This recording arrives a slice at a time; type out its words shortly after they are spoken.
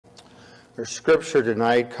Our scripture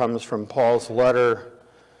tonight comes from Paul's letter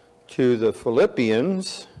to the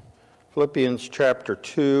Philippians, Philippians chapter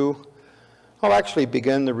 2. I'll actually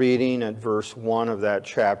begin the reading at verse 1 of that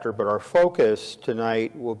chapter, but our focus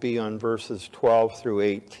tonight will be on verses 12 through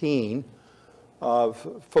 18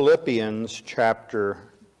 of Philippians chapter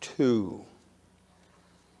 2.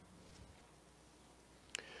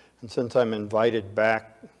 And since I'm invited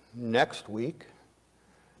back next week,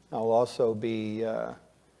 I'll also be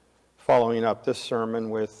following up this sermon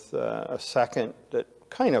with a second that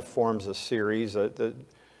kind of forms a series.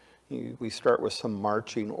 We start with some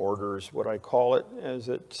marching orders, what I call it, as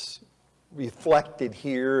it's reflected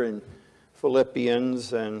here in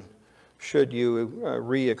Philippians. And should you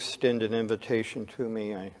re-extend an invitation to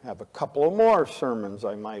me, I have a couple of more sermons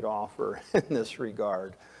I might offer in this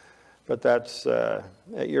regard. But that's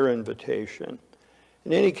at your invitation.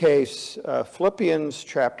 In any case, Philippians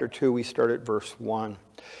chapter 2, we start at verse 1.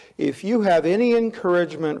 If you have any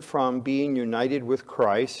encouragement from being united with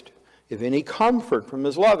Christ, if any comfort from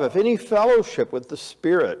his love, if any fellowship with the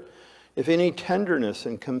Spirit, if any tenderness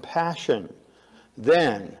and compassion,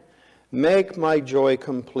 then make my joy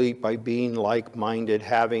complete by being like-minded,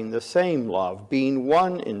 having the same love, being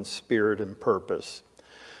one in spirit and purpose.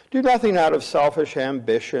 Do nothing out of selfish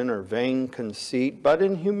ambition or vain conceit, but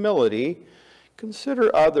in humility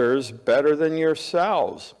consider others better than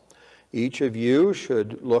yourselves. Each of you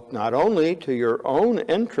should look not only to your own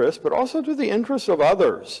interest, but also to the interests of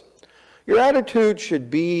others. Your attitude should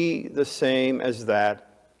be the same as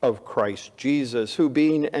that of Christ Jesus, who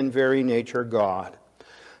being in very nature God,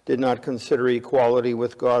 did not consider equality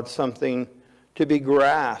with God something to be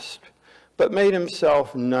grasped, but made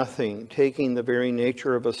himself nothing, taking the very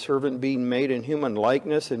nature of a servant, being made in human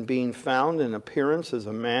likeness, and being found in appearance as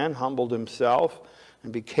a man, humbled himself,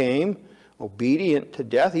 and became obedient to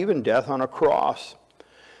death, even death on a cross.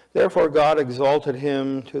 Therefore God exalted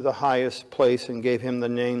him to the highest place and gave him the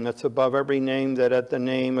name that's above every name, that at the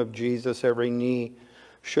name of Jesus every knee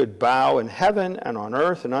should bow in heaven and on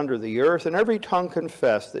earth and under the earth, and every tongue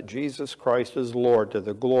confess that Jesus Christ is Lord, to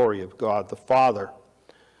the glory of God the Father.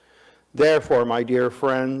 Therefore, my dear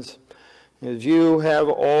friends, as you have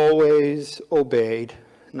always obeyed,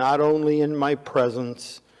 not only in my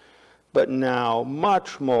presence, but now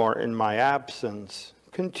much more in my absence,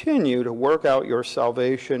 continue to work out your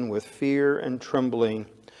salvation with fear and trembling.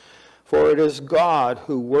 For it is God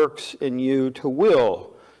who works in you to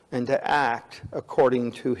will and to act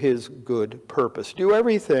according to his good purpose. Do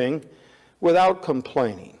everything without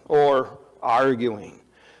complaining or arguing,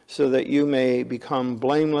 so that you may become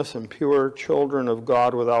blameless and pure children of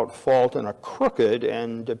God without fault in a crooked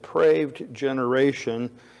and depraved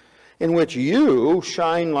generation, in which you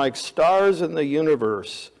shine like stars in the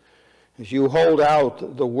universe, as you hold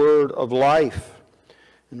out the word of life,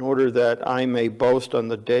 in order that I may boast on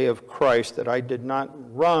the day of Christ that I did not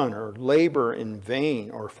run or labor in vain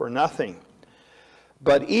or for nothing.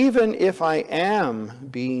 But even if I am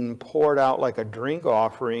being poured out like a drink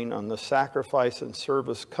offering on the sacrifice and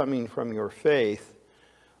service coming from your faith,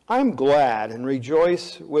 I'm glad and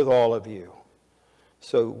rejoice with all of you.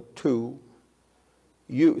 So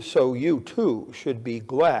you too should be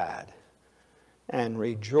glad and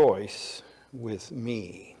rejoice with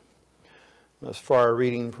me. Thus far,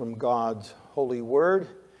 reading from God's holy word.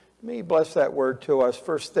 May he bless that word to us.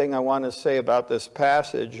 First thing I want to say about this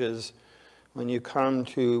passage is, when you come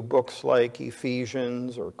to books like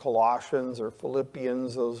Ephesians or Colossians or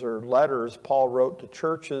Philippians, those are letters Paul wrote to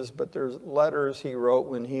churches, but there's letters he wrote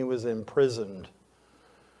when he was imprisoned.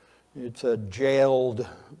 It's a jailed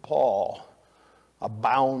Paul, a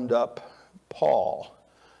bound up Paul,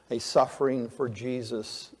 a suffering for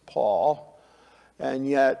Jesus Paul, and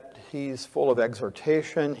yet he's full of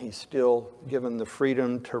exhortation. He's still given the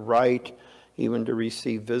freedom to write, even to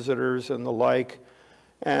receive visitors and the like,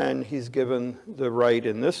 and he's given the right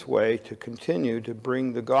in this way to continue to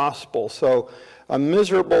bring the gospel. So a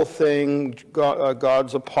miserable thing,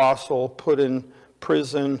 God's apostle put in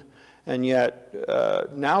prison, and yet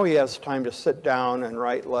now he has time to sit down and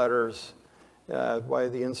write letters by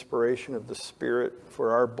the inspiration of the Spirit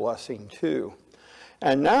for our blessing too.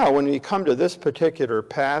 And now when we come to this particular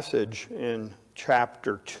passage in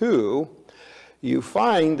chapter 2, you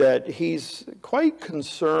find that he's quite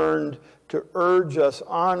concerned to urge us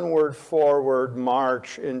onward, forward,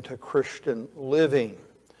 march into Christian living.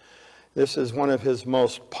 This is one of his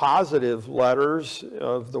most positive letters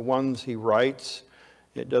of the ones he writes.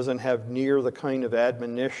 It doesn't have near the kind of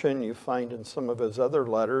admonition you find in some of his other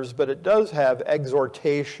letters, but it does have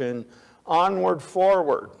exhortation onward,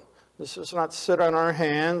 forward. This is not sit on our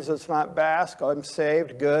hands. It's not bask. I'm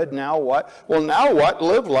saved. Good. Now what? Well, now what?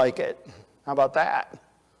 Live like it. How about that?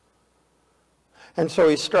 And so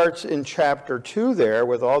he starts in chapter 2 there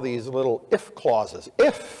with all these little if clauses.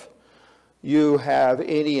 If you have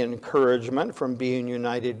any encouragement from being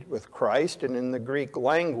united with Christ, and in the Greek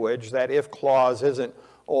language, that if clause isn't,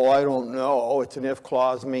 oh, I don't know. It's an if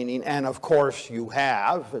clause meaning, and of course you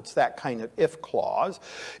have. It's that kind of if clause.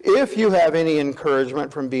 If you have any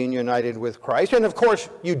encouragement from being united with Christ, and of course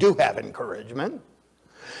you do have encouragement.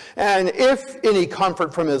 And if any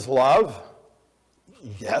comfort from his love,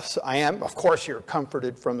 yes, I am. Of course you're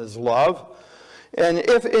comforted from his love. And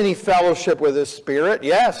if any fellowship with his Spirit,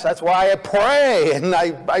 yes, that's why I pray and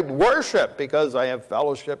I worship, because I have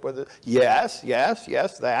fellowship with it. Yes, yes,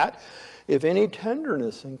 yes, that. If any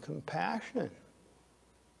tenderness and compassion,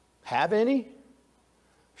 have any?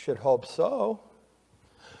 Should hope so.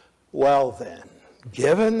 Well then,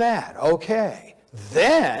 given that, okay,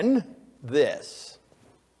 then this.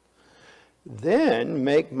 Then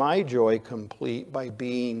make my joy complete by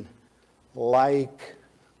being like-minded.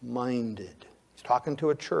 He's talking to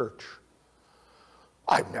a church.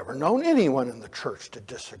 I've never known anyone in the church to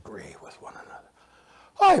disagree with one another.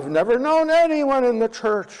 I've never known anyone in the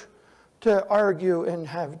church to argue and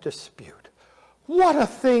have dispute. What a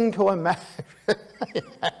thing to imagine.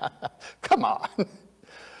 Come on.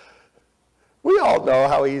 We all know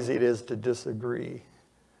how easy it is to disagree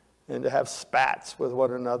and to have spats with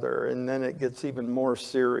one another, and then it gets even more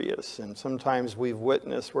serious. And sometimes we've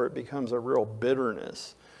witnessed where it becomes a real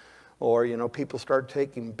bitterness, or, you know, people start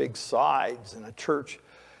taking big sides in a church.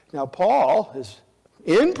 Now, Paul is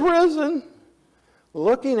in prison,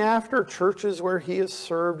 looking after churches where he has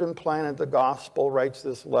served and planted the gospel, writes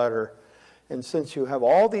this letter. And since you have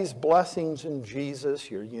all these blessings in Jesus,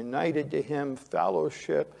 you're united to him,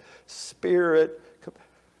 fellowship, Spirit,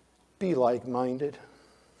 be like-minded.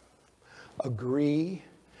 Agree.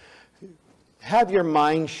 Have your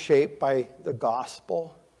mind shaped by the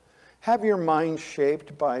gospel. Have your mind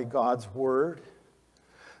shaped by God's word.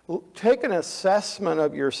 Take an assessment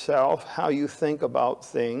of yourself, how you think about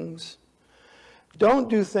things. Don't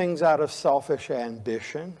do things out of selfish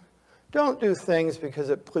ambition. Don't do things because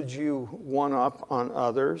it puts you one up on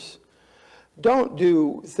others. Don't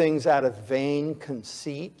do things out of vain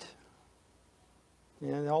conceit.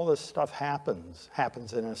 And all this stuff happens.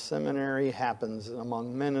 Happens in a seminary, happens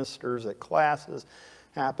among ministers at classes,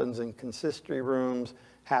 happens in consistory rooms,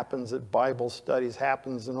 happens at Bible studies,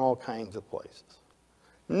 happens in all kinds of places.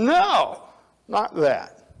 No, not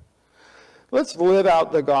that. Let's live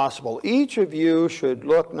out the gospel. Each of you should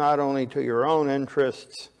look not only to your own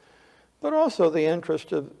interests, but also the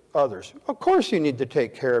interest of others. Of course you need to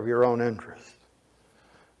take care of your own interests.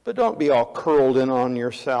 But don't be all curled in on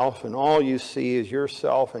yourself and all you see is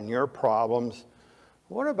yourself and your problems.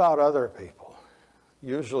 What about other people?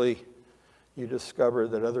 Usually you discover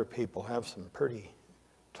that other people have some pretty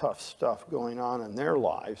tough stuff going on in their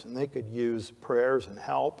lives, and they could use prayers and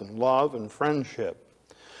help and love and friendship.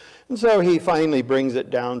 And so he finally brings it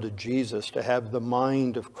down to Jesus, to have the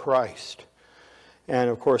mind of Christ. And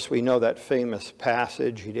of course we know that famous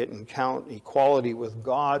passage, he didn't count equality with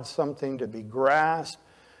God something to be grasped.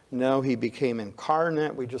 No, he became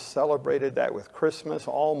incarnate. We just celebrated that with Christmas.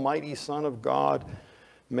 Almighty Son of God,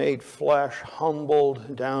 made flesh,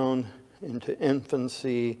 humbled down into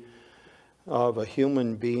infancy of a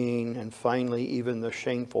human being, and finally even the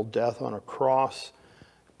shameful death on a cross.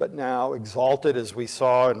 But now exalted, as we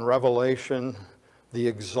saw in Revelation, the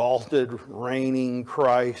exalted reigning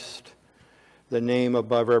Christ, the name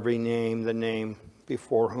above every name, the name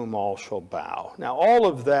before whom all shall bow. Now all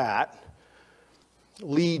of that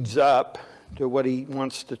leads up to what he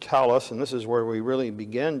wants to tell us, and this is where we really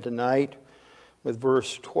begin tonight with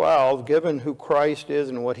verse 12. Given who Christ is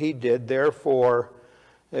and what he did, therefore,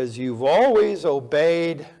 as you've always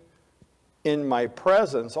obeyed in my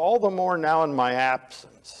presence, all the more now in my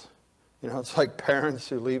absence. You know, it's like parents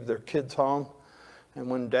who leave their kids home, and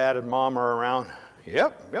when dad and mom are around,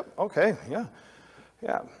 yep, okay, yeah.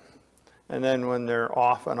 And then when they're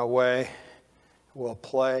off and away, we'll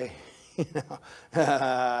play. You know,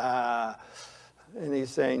 and he's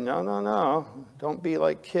saying, no, don't be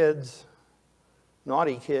like kids,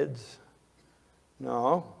 naughty kids.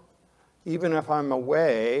 No, even if I'm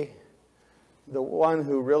away, the one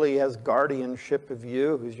who really has guardianship of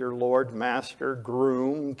you, who's your Lord, Master,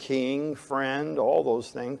 Groom, King, Friend, all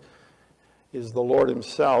those things, is the Lord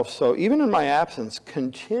himself. So even in my absence,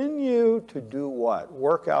 continue to do what?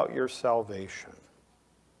 Work out your salvation,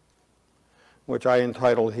 which I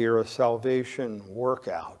entitled here a salvation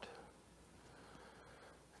workout.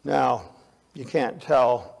 Now, you can't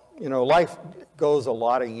tell, you know, life goes a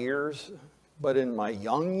lot of years, but in my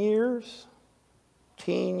young years,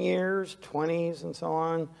 teen years, 20s and so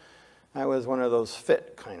on, I was one of those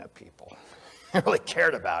fit kind of people. I really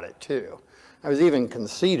cared about it too. I was even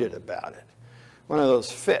conceited about it. One of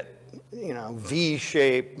those fit,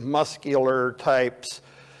 V-shaped, muscular types.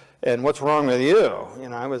 And what's wrong with you?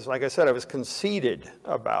 I was, like I said, I was conceited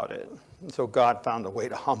about it. And so God found a way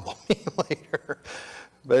to humble me later.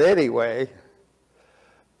 But anyway,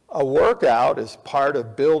 a workout is part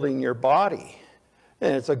of building your body.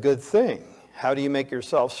 And it's a good thing. How do you make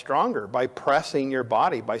yourself stronger? By pressing your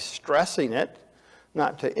body, by stressing it,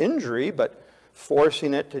 not to injury, but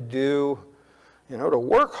forcing it to do, to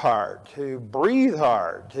work hard, to breathe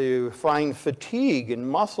hard, to find fatigue in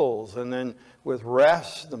muscles. And then with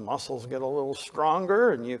rest, the muscles get a little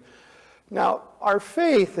stronger. Now, our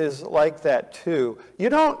faith is like that too. You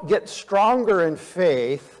don't get stronger in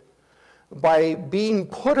faith by being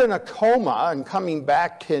put in a coma and coming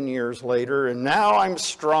back 10 years later, and now I'm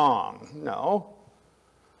strong. No.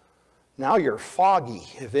 Now you're foggy,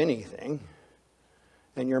 if anything,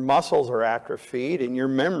 and your muscles are atrophied, and your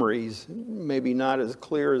memory's maybe not as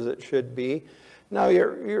clear as it should be. Now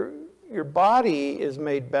your body is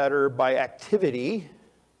made better by activity.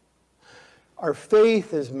 Our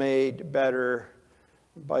faith is made better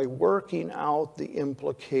by working out the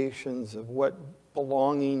implications of what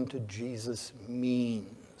belonging to Jesus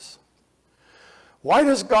means. Why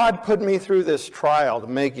does God put me through this trial? To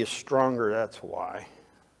make you stronger, that's why.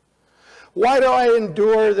 Why do I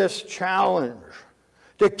endure this challenge?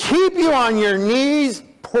 To keep you on your knees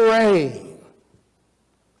praying,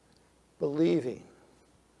 believing,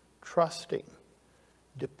 trusting,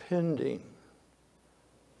 depending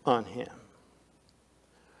on Him.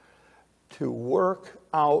 To work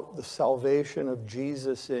out the salvation of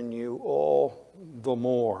Jesus in you all the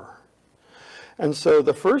more. And so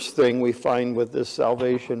the first thing we find with this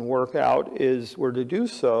salvation workout is we're to do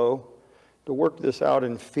so, to work this out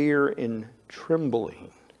in fear and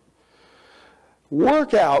trembling.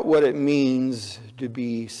 Work out what it means to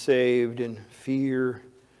be saved in fear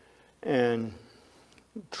and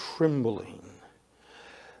trembling.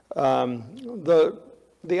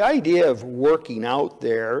 The idea of working out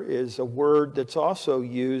there is a word that's also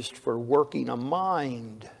used for working a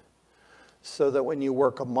mind. So that when you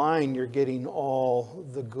work a mind, you're getting all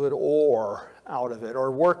the good ore out of it.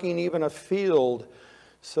 Or working even a field,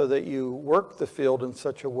 so that you work the field in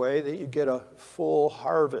such a way that you get a full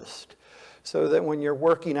harvest. So that when you're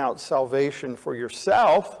working out salvation for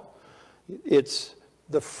yourself, it's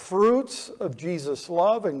the fruits of Jesus'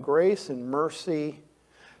 love and grace and mercy,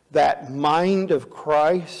 that mind of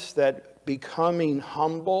Christ, that becoming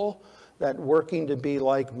humble, that working to be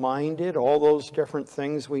like-minded, all those different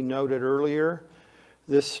things we noted earlier,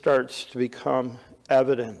 this starts to become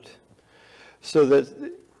evident. So that,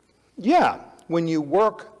 when you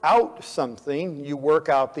work out something, you work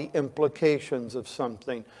out the implications of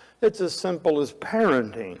something. It's as simple as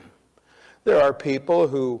parenting. There are people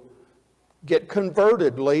who get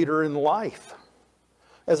converted later in life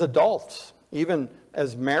as adults, even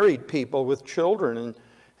as married people with children,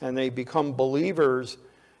 and they become believers.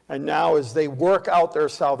 And now as they work out their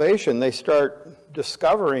salvation, they start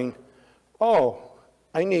discovering, oh,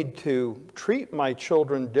 I need to treat my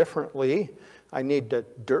children differently. I need to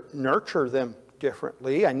nurture them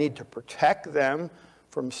differently. I need to protect them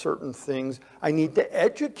from certain things. I need to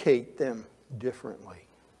educate them differently.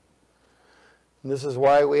 And this is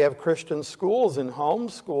why we have Christian schools and home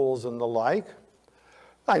schools and the like.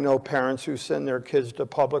 I know parents who send their kids to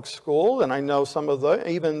public school, and I know some of them,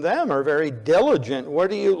 even them, are very diligent.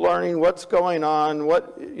 What are you learning? What's going on?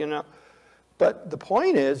 But the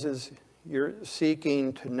point is you're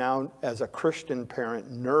seeking to now, as a Christian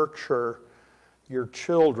parent, nurture your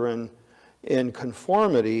children in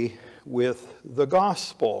conformity with the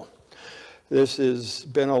gospel. This has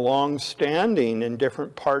been a long-standing in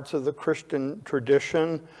different parts of the Christian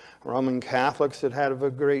tradition. Roman Catholics had had a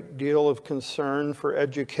great deal of concern for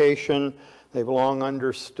education. They've long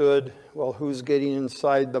understood, well, who's getting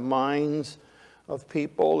inside the minds of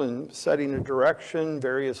people and setting a direction.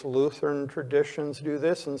 Various Lutheran traditions do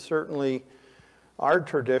this, and certainly our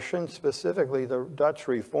tradition, specifically the Dutch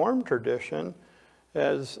Reformed tradition,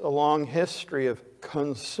 has a long history of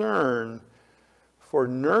concern for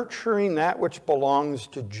nurturing that which belongs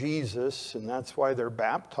to Jesus, and that's why they're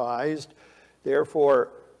baptized.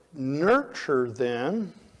 Therefore, nurture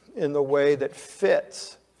them in the way that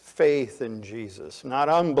fits faith in Jesus. Not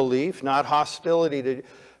unbelief, not hostility to,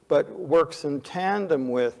 but works in tandem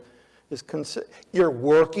with. You're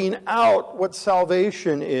working out what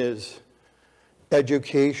salvation is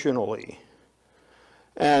educationally.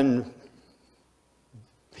 And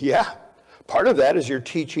part of that is you're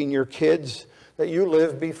teaching your kids that you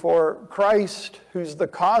live before Christ, who's the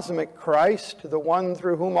cosmic Christ, the one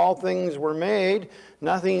through whom all things were made.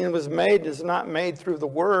 Nothing that was made is not made through the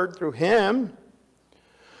Word, through Him.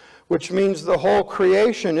 Which means the whole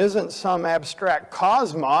creation isn't some abstract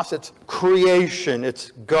cosmos, it's creation, it's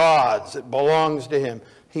God's, it belongs to Him.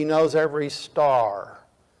 He knows every star.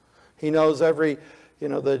 He knows every,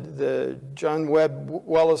 the John Webb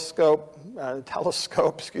telescope,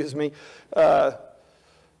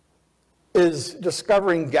 is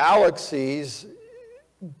discovering galaxies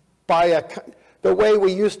by the way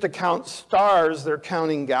we used to count stars, they're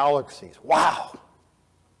counting galaxies. Wow.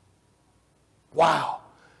 Wow.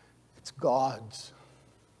 It's God's.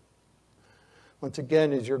 Once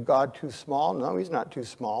again, is your God too small? No, He's not too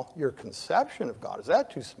small. Your conception of God, is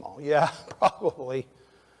that too small? Yeah, probably.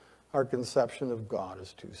 Our conception of God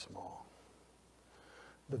is too small.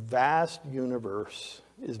 The vast universe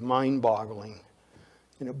is mind-boggling,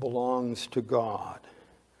 and it belongs to God.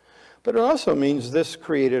 But it also means this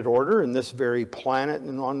created order and this very planet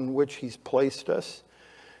on which He's placed us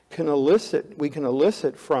we can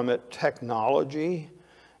elicit from it technology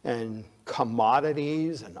and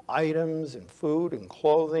commodities and items and food and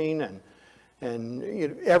clothing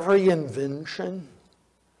and every invention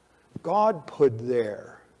God put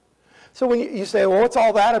there. So when you say, well, what's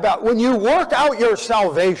all that about? When you work out your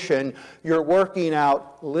salvation, you're working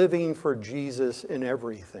out living for Jesus in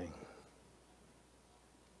everything.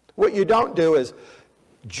 What you don't do is,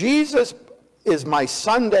 Jesus is my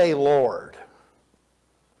Sunday Lord.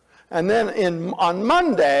 And then on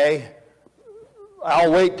Monday,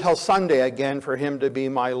 I'll wait till Sunday again for Him to be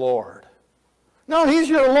my Lord. No, He's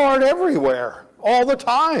your Lord everywhere, all the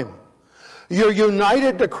time. You're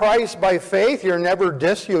united to Christ by faith. You're never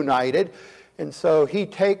disunited. And so He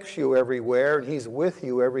takes you everywhere, and He's with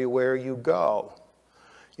you everywhere you go.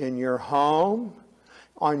 In your home,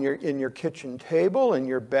 in your kitchen table, in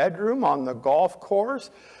your bedroom, on the golf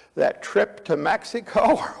course, that trip to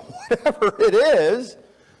Mexico, or whatever it is,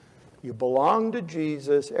 you belong to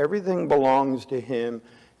Jesus. Everything belongs to Him.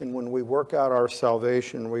 And when we work out our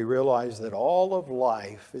salvation, we realize that all of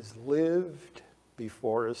life is lived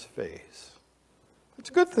before His face. It's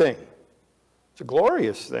a good thing. It's a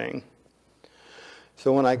glorious thing.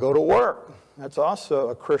 So when I go to work, that's also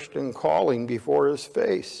a Christian calling before His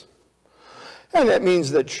face. And that means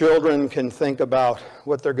that children can think about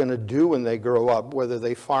what they're going to do when they grow up, whether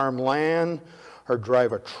they farm land or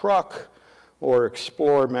drive a truck or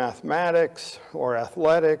explore mathematics or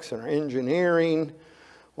athletics or engineering,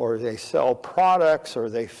 or they sell products or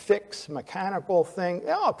they fix mechanical things,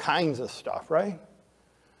 all kinds of stuff, right?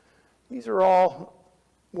 These are all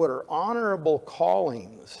what are honorable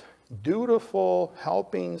callings, dutiful,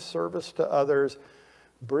 helping, service to others,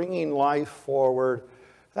 bringing life forward.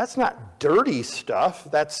 That's not dirty stuff.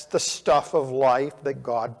 That's the stuff of life that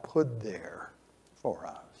God put there for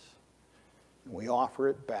us. And we offer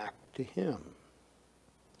it back to Him.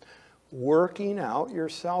 Working out your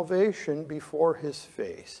salvation before His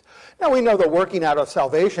face. Now we know the working out of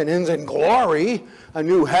salvation ends in glory, a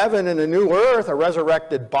new heaven and a new earth, a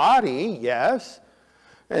resurrected body, yes.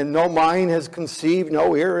 And no mind has conceived,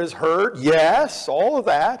 no ear has heard, yes, all of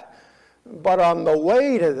that. But on the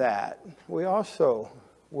way to that, we also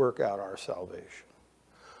work out our salvation.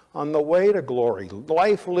 On the way to glory,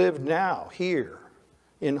 life lived now, here,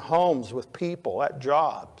 in homes with people, at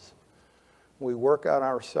jobs. We work out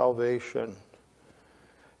our salvation.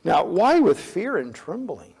 Now, why with fear and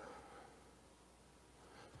trembling?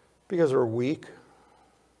 Because we're weak.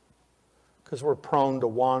 Because we're prone to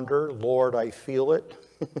wander. Lord, I feel it.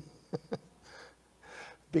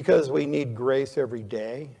 Because we need grace every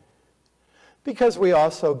day. Because we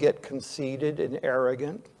also get conceited and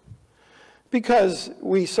arrogant. Because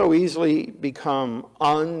we so easily become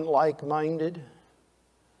unlike-minded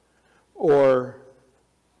or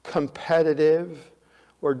competitive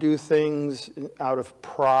or do things out of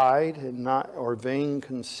pride and not, or vain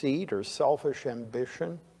conceit or selfish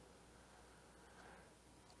ambition.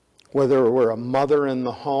 Whether we're a mother in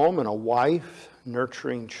the home and a wife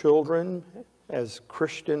nurturing children as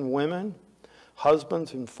Christian women,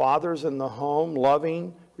 husbands and fathers in the home,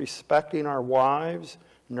 loving, respecting our wives,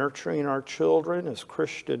 nurturing our children as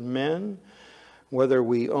Christian men, whether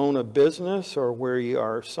we own a business or we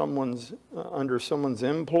are under someone's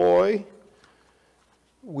employ,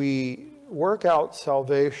 we work out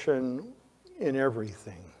salvation in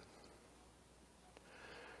everything.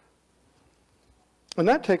 And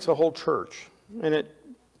that takes a whole church, and it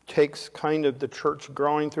takes kind of the church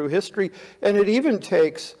growing through history, and it even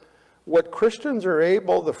takes what Christians are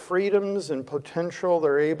able, the freedoms and potential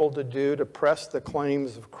they're able to do to press the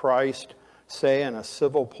claims of Christ, say, on a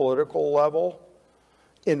civil political level,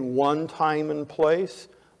 in one time and place.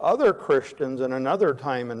 Other Christians in another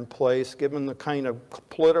time and place, given the kind of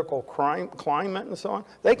political climate and so on,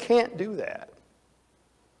 they can't do that.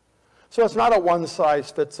 So it's not a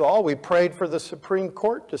one-size-fits-all. We prayed for the Supreme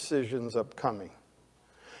Court decisions upcoming.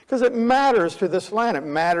 Because it matters to this land. It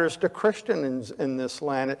matters to Christians in this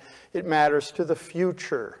land. It matters to the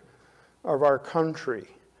future of our country.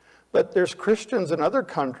 But there's Christians in other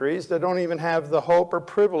countries that don't even have the hope or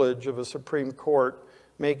privilege of a Supreme Court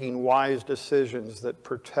making wise decisions that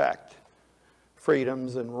protect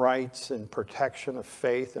freedoms and rights and protection of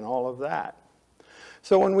faith and all of that.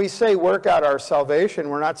 So when we say work out our salvation,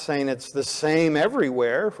 we're not saying it's the same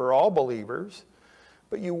everywhere for all believers.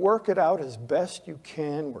 But you work it out as best you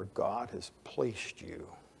can where God has placed you.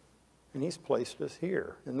 And he's placed us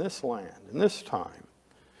here, in this land, in this time,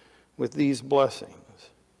 with these blessings.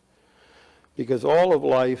 Because all of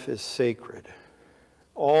life is sacred,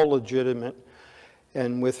 all legitimate,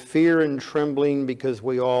 and with fear and trembling because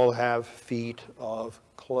we all have feet of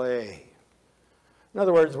clay. In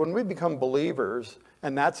other words, when we become believers,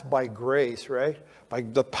 and that's by grace, right? By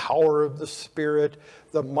the power of the Spirit,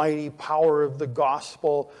 the mighty power of the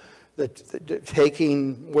gospel,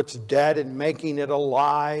 taking what's dead and making it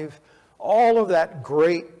alive. All of that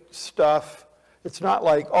great stuff. It's not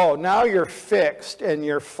like, oh, now you're fixed and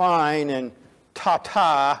you're fine and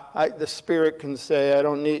ta-ta. The Spirit can say, I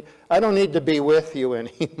don't need to be with you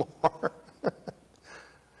anymore.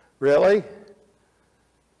 Really?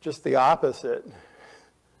 Just the opposite.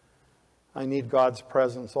 I need God's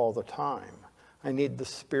presence all the time. I need the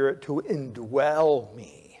Spirit to indwell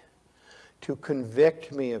me, to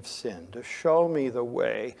convict me of sin, to show me the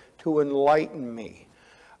way, to enlighten me.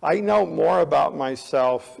 I know more about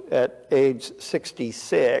myself at age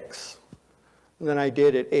 66 than I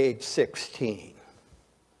did at age 16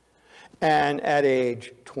 and at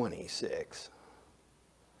age 26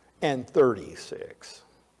 and 36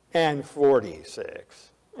 and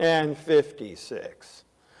 46 and 56.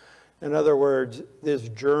 In other words, this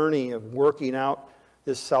journey of working out,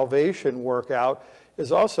 this salvation workout,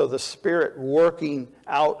 is also the Spirit working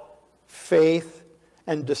out faith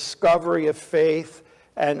and discovery of faith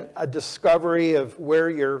and a discovery of where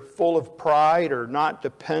you're full of pride or not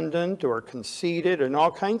dependent or conceited and all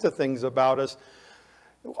kinds of things about us.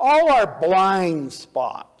 All our blind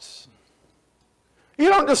spots. You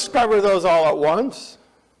don't discover those all at once.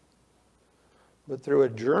 But through a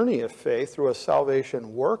journey of faith, through a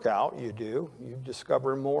salvation workout, you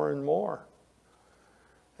discover more and more.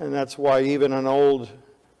 And that's why even an old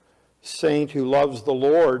saint who loves the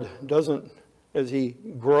Lord doesn't, as he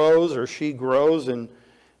grows or she grows in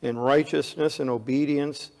righteousness and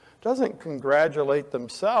obedience, doesn't congratulate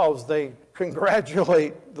themselves. They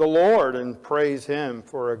congratulate the Lord and praise him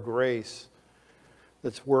for a grace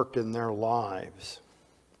that's worked in their lives.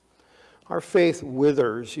 Our faith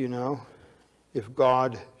withers, if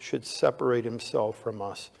God should separate himself from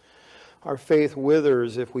us. Our faith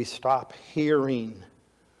withers if we stop hearing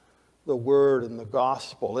the word and the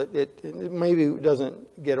gospel. It maybe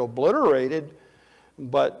doesn't get obliterated,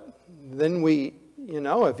 but then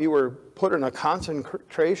if you were put in a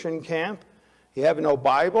concentration camp, you have no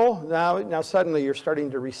Bible, now suddenly you're starting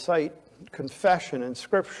to recite confession and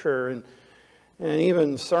scripture and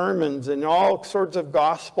even sermons and all sorts of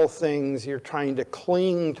gospel things. You're trying to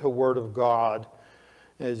cling to Word of God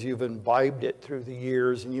as you've imbibed it through the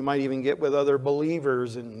years. And you might even get with other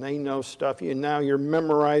believers and they know stuff. Now you're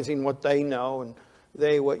memorizing what they know and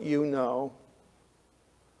they what you know.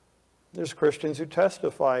 There's Christians who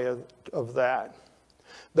testify of that.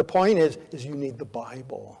 The point is you need the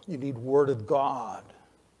Bible. You need Word of God.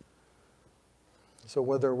 So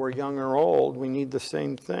whether we're young or old, we need the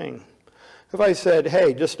same thing. If I said,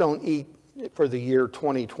 hey, just don't eat for the year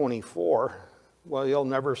 2024, well, you'll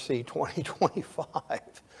never see 2025.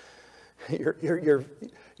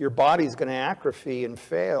 Your body's going to atrophy and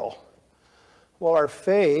fail. Well, our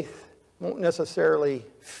faith won't necessarily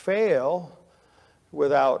fail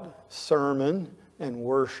without sermon and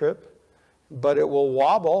worship, but it will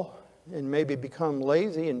wobble and maybe become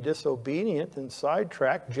lazy and disobedient and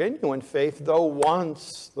sidetracked. Genuine faith, though,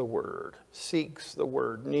 wants the Word, seeks the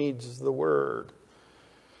Word, needs the Word.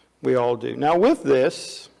 We all do. Now with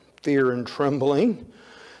this fear and trembling,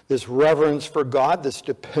 this reverence for God, this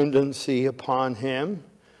dependency upon him,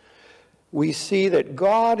 we see that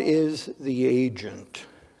God is the agent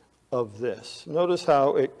of this. Notice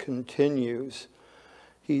how it continues.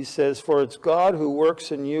 He says, for it's God who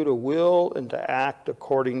works in you to will and to act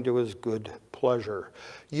according to his good pleasure.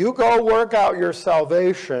 You go work out your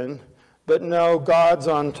salvation, but know God's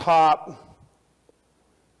on top,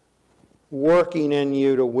 working in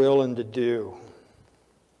you to will and to do.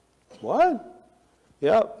 What?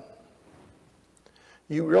 Yep.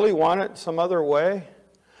 You really want it some other way?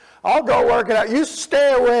 I'll go work it out. You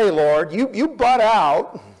stay away, Lord. You butt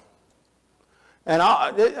out, and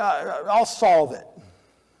I'll solve it.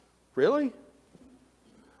 Really?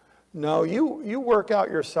 No, you work out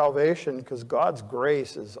your salvation because God's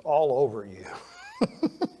grace is all over you.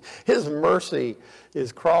 His mercy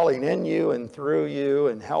is crawling in you and through you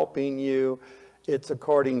and helping you. It's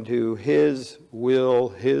according to His will,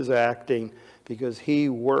 His acting, because He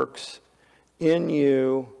works in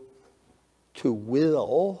you to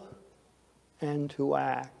will and to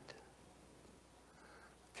act.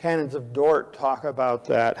 Canons of Dort talk about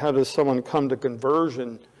that. How does someone come to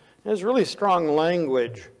conversion? There's really strong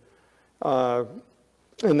language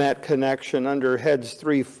in that connection under heads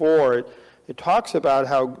 3, 4. It talks about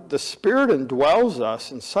how the Spirit indwells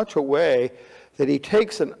us in such a way that He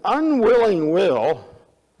takes an unwilling will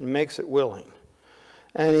and makes it willing.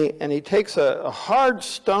 And he takes a hard,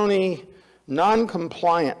 stony,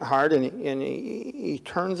 non-compliant heart and he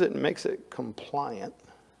turns it and makes it compliant.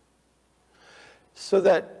 So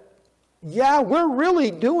that, yeah, we're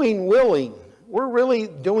really doing willing. We're really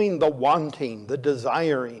doing the wanting, the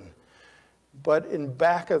desiring. But in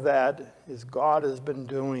back of that is God has been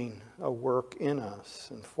doing a work in us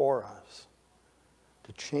and for us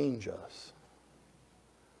to change us.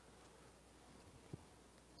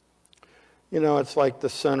 You know, it's like the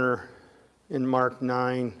sinner in Mark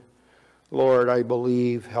 9, Lord, I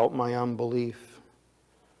believe, help my unbelief.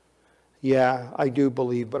 Yeah, I do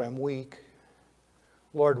believe, but I'm weak.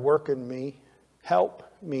 Lord, work in me, help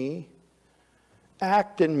me,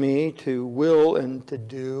 act in me to will and to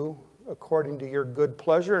do according to your good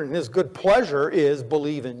pleasure. And His good pleasure is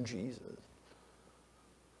believe in Jesus.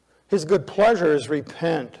 His good pleasure is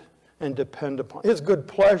repent and depend upon. His good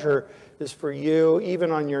pleasure is for you,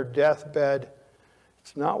 even on your deathbed.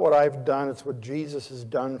 It's not what I've done, it's what Jesus has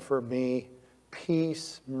done for me.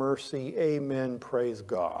 Peace, mercy, amen, praise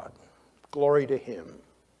God. Glory to Him.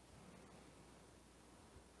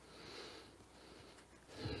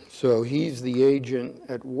 So He's the agent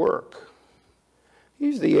at work.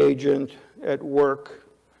 He's the agent at work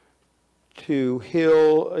to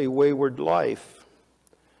heal a wayward life.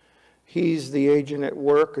 He's the agent at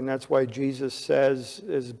work, and that's why Jesus says,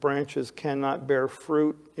 as branches cannot bear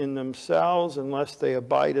fruit in themselves unless they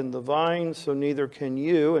abide in the vine, so neither can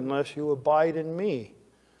you unless you abide in me.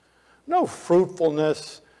 No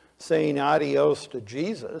fruitfulness saying adios to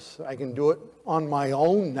Jesus. I can do it on my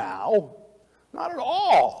own now. Not at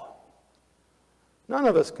all. None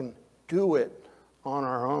of us can do it on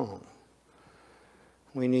our own.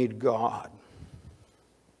 We need God.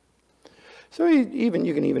 So you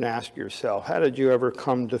can even ask yourself, how did you ever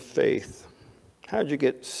come to faith? How did you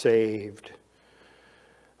get saved?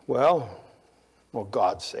 Well,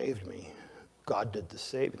 God saved me. God did the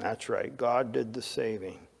saving. That's right. God did the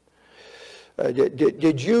saving.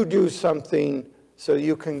 Did you do something so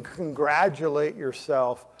you can congratulate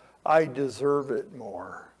yourself? I deserve it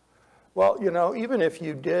more. Well, you know, even if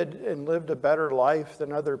you did and lived a better life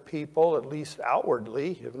than other people, at least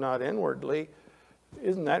outwardly, if not inwardly,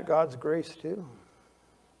 isn't that God's grace too?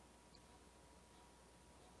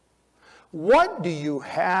 What do you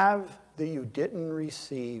have that you didn't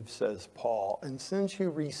receive, says Paul? And since you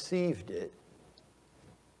received it,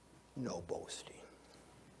 no boasting.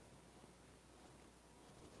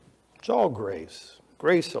 It's all grace.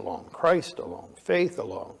 Grace alone, Christ alone, faith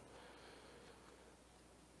alone.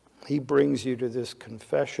 He brings you to this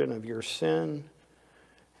confession of your sin,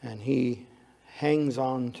 and He hangs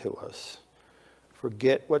on to us.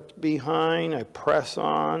 Forget what's behind, I press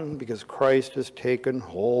on because Christ has taken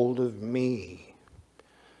hold of me.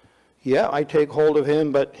 Yeah, I take hold of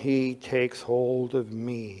Him, but He takes hold of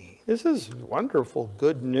me. This is wonderful,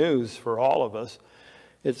 good news for all of us.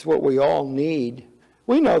 It's what we all need.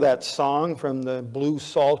 We know that song from the Blue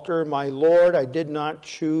Psalter, my Lord, I did not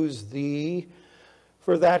choose Thee,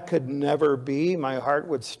 for that could never be. My heart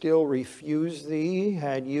would still refuse Thee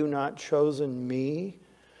had You not chosen me.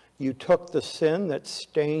 You took the sin that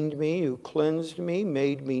stained me, You cleansed me,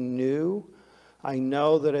 made me new. I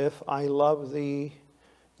know that if I love Thee,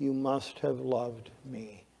 You must have loved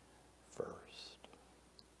me first.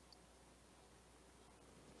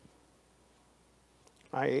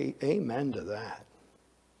 Amen to that.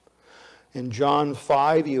 In John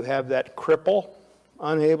 5, you have that cripple,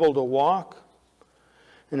 unable to walk.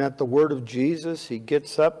 And at the word of Jesus, he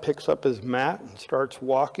gets up, picks up his mat, and starts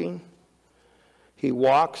walking. He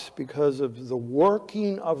walks because of the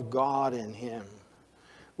working of God in him.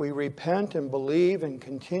 We repent and believe and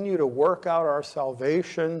continue to work out our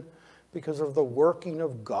salvation because of the working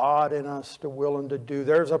of God in us to will and to do.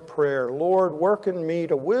 There's a prayer. Lord, work in me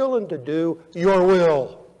to will and to do your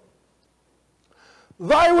will.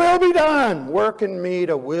 Thy will be done. Work in me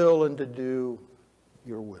to will and to do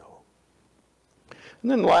your will. And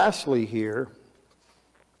then lastly here,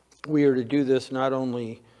 we are to do this not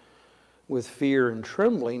only with fear and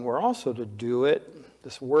trembling, we're also to do it,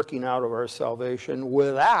 this working out of our salvation,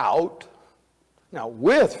 without, now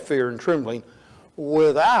with fear and trembling,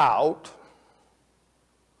 without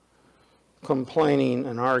complaining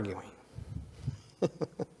and arguing.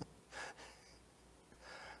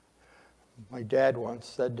 My dad once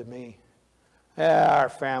said to me, our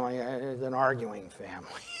family is an arguing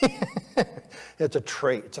family. It's a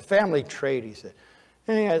trait. It's a family trait, he said.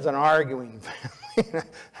 It's an arguing family.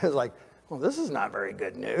 I was like, well, this is not very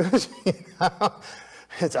good news. You know?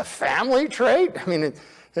 It's a family trait? I mean,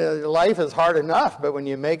 life is hard enough, but when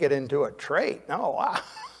you make it into a trait, oh,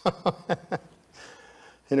 wow.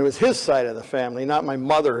 And it was his side of the family, not my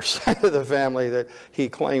mother's side of the family that he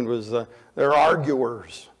claimed was, they're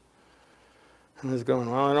arguers. And I was going,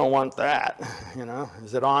 well, I don't want that, you know.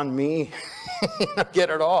 Is it on me? Get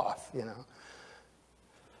it off, you know.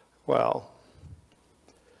 Well,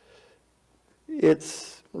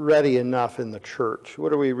 it's ready enough in the church.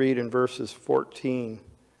 What do we read in verses 14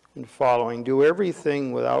 and following? Do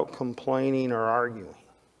everything without complaining or arguing.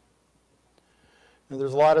 Now,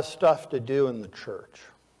 there's a lot of stuff to do in the church.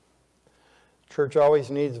 Church always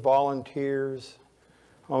needs volunteers,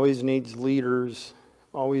 always needs leaders,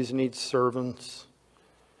 always needs servants.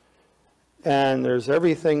 And there's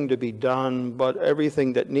everything to be done, but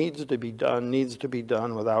everything that needs to be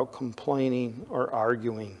done without complaining or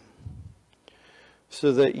arguing.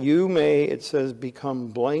 So that you may, it says, become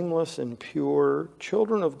blameless and pure,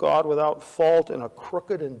 children of God without fault in a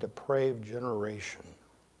crooked and depraved generation.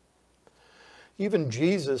 Even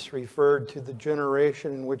Jesus referred to the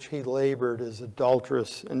generation in which he labored as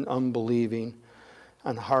adulterous and unbelieving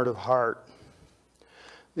and hard of heart.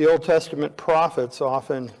 The Old Testament prophets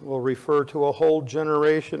often will refer to a whole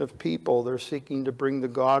generation of people they're seeking to bring the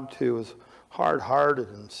God to as hard-hearted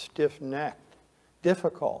and stiff-necked,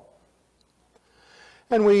 difficult.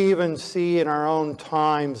 And we even see in our own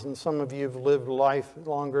times, and some of you have lived life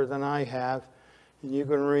longer than I have, and you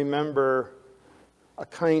can remember a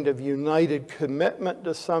kind of united commitment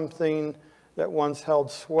to something that once held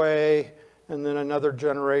sway, and then another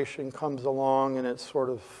generation comes along and it sort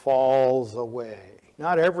of falls away.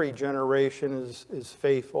 Not every generation is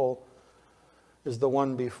faithful as the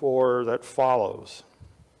one before that follows.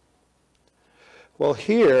 Well,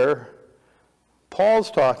 here, Paul's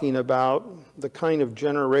talking about the kind of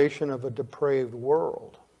generation of a depraved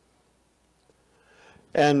world.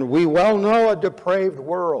 And we well know a depraved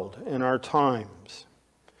world in our times.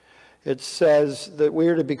 It says that we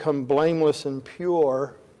are to become blameless and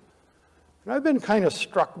pure. And I've been kind of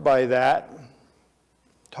struck by that,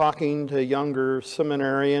 talking to younger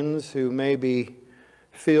seminarians who maybe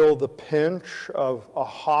feel the pinch of a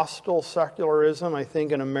hostile secularism. I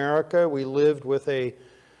think in America we lived with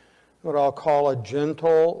what I'll call a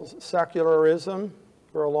gentle secularism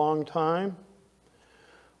for a long time,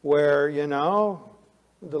 where, you know,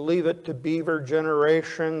 the Leave It to Beaver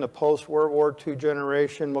generation, the post-World War II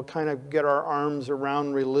generation, will kind of get our arms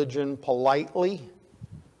around religion politely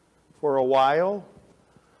for a while.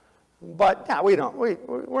 But yeah,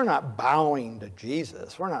 we're not bowing to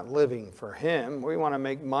Jesus. We're not living for him. We want to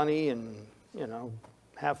make money and, you know,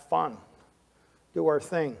 have fun, do our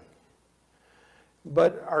thing.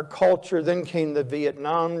 But our culture, then came the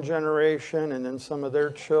Vietnam generation and then some of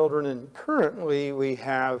their children. And currently we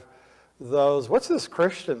have those, what's this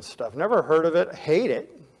Christian stuff? Never heard of it, hate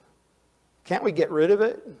it. Can't we get rid of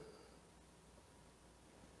it?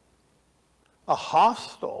 A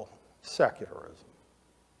hostile secularism.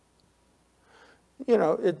 You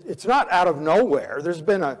know, it's not out of nowhere. There's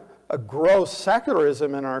been a gross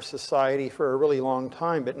secularism in our society for a really long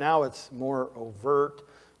time, but now it's more overt,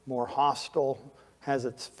 more hostile, has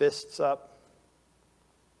its fists up.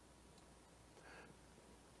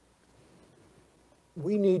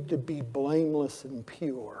 We need to be blameless and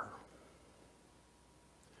pure,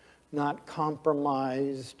 not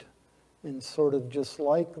compromised and sort of just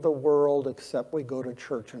like the world, except we go to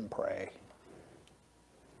church and pray.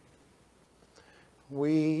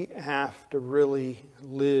 We have to really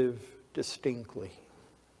live distinctly.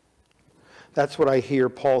 That's what I hear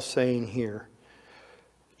Paul saying here.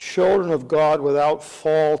 Children of God without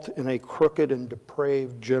fault in a crooked and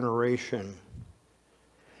depraved generation.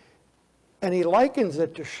 And he likens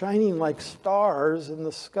it to shining like stars in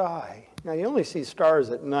the sky. Now, you only see stars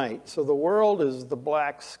at night, so the world is the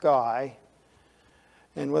black sky.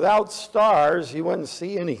 And without stars, you wouldn't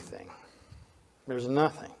see anything. There's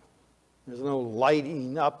nothing. There's no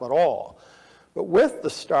lighting up at all. But with the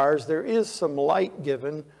stars, there is some light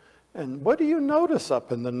given. And what do you notice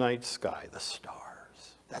up in the night sky? The stars.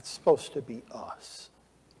 That's supposed to be us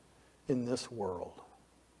in this world.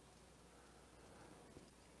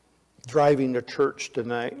 Driving to church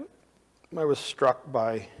tonight, I was struck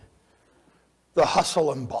by the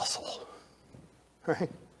hustle and bustle, right?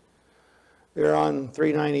 You're on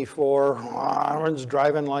 394, everyone's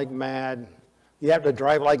driving like mad. You have to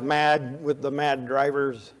drive like mad with the mad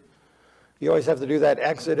drivers. You always have to do that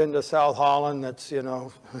exit into South Holland that's, you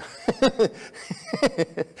know,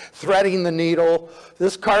 threading the needle.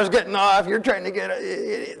 This car's getting off, you're trying to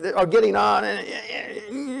getting on.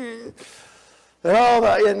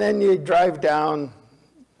 And then you drive down,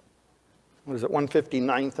 what is it,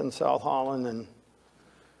 159th in South Holland, and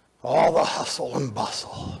all the hustle and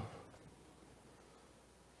bustle.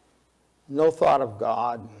 No thought of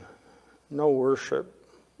God, no worship,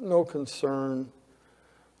 no concern.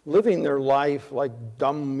 Living their life like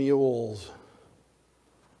dumb mules,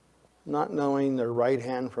 not knowing their right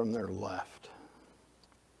hand from their left.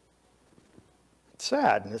 It's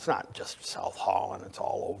sad, and it's not just South Holland, it's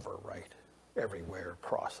all over, right? Everywhere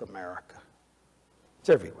across America. It's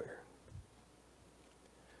everywhere.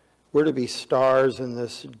 We're to be stars in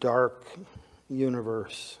this dark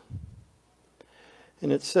universe.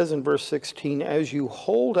 And it says in verse 16, as you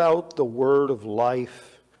hold out the word of life.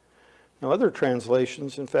 Now, other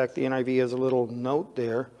translations, in fact, the NIV has a little note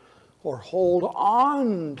there, or hold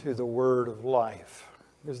on to the word of life.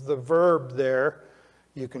 There's the verb there.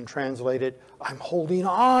 You can translate it, I'm holding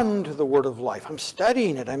on to the word of life. I'm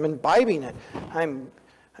studying it. I'm imbibing it. I'm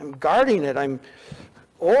guarding it.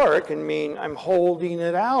 Or it can mean I'm holding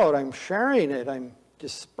it out. I'm sharing it. I'm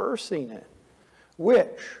dispersing it.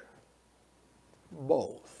 Which?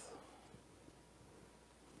 Both.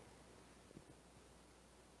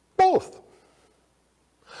 Both.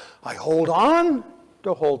 I hold on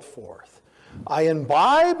to hold forth. I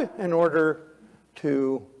imbibe in order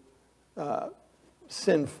to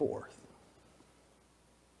send forth.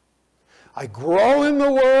 I grow in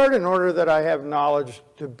the word in order that I have knowledge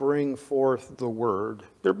to bring forth the word.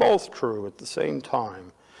 They're both true at the same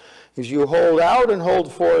time. As you hold out and hold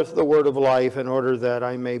forth the word of life in order that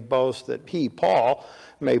I may boast, that he, Paul,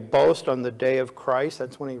 may boast on the day of Christ.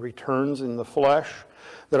 That's when he returns in the flesh.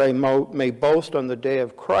 That I may boast on the day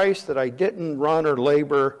of Christ, that I didn't run or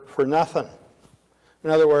labor for nothing. In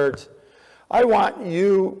other words, I want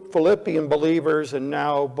you Philippian believers and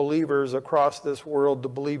now believers across this world, the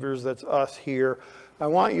believers that's us here, I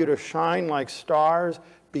want you to shine like stars,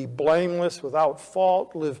 be blameless, without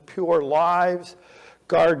fault, live pure lives,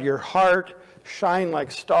 guard your heart, shine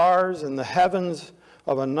like stars in the heavens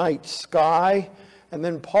of a night sky. And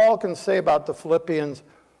then Paul can say about the Philippians,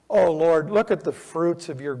 oh Lord, look at the fruits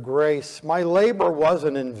of your grace. My labor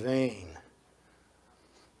wasn't in vain.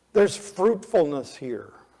 There's fruitfulness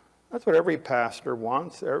here. That's what every pastor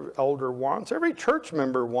wants, every elder wants, every church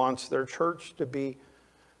member wants their church to be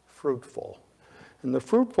fruitful. And the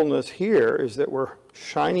fruitfulness here is that we're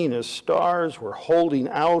shining as stars, we're holding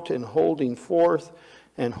out and holding forth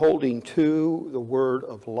and holding to the word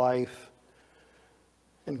of life.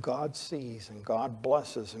 And God sees and God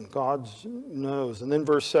blesses and God knows. And then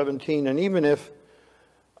verse 17, and even if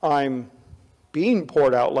I'm being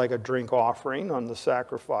poured out like a drink offering on the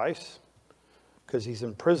sacrifice, because he's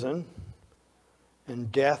in prison,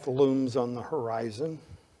 and death looms on the horizon.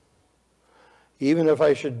 Even if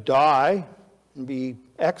I should die and be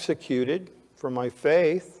executed for my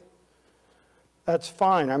faith, that's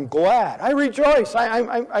fine. I'm glad. I rejoice.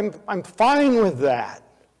 I'm fine with that.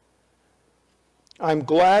 I'm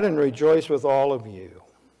glad and rejoice with all of you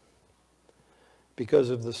because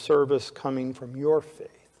of the service coming from your faith.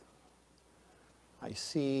 I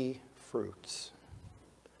see fruits.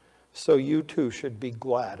 So you too should be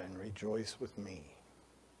glad and rejoice with me.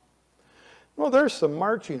 Well, there's some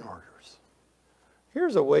marching orders.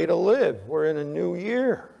 Here's a way to live. We're in a new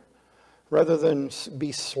year. Rather than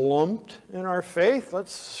be slumped in our faith,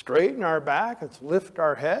 let's straighten our back, let's lift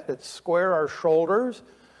our head, let's square our shoulders.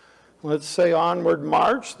 Let's say onward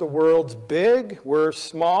march. The world's big, we're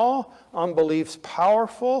small, unbelief's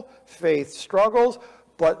powerful, faith struggles,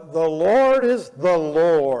 but the Lord is the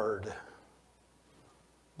Lord.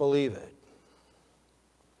 Believe it.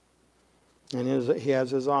 And he has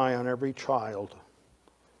his eye on every child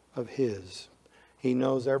of his. He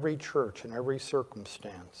knows every church and every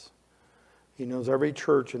circumstance. He knows every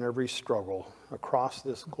church and every struggle across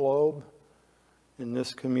this globe, in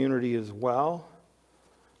this community as well.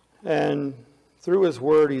 And through his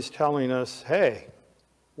word, he's telling us, hey,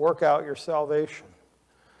 work out your salvation.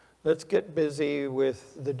 Let's get busy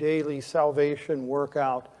with the daily salvation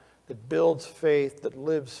workout that builds faith, that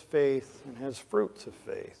lives faith, and has fruits of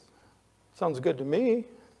faith. Sounds good to me,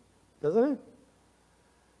 doesn't it?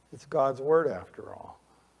 It's God's word after all.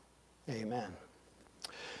 Amen.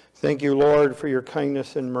 Thank you, Lord, for your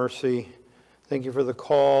kindness and mercy. Thank you for the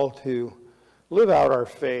call to live out our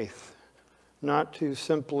faith, not to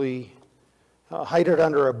simply hide it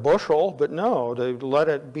under a bushel, but no, to let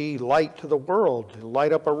it be light to the world, to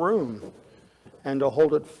light up a room, and to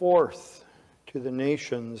hold it forth to the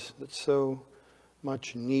nations that so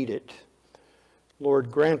much need it.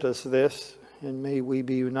 Lord, grant us this, and may we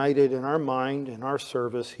be united in our mind and our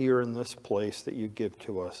service here in this place that you give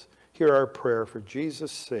to us. Hear our prayer for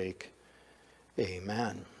Jesus' sake.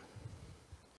 Amen.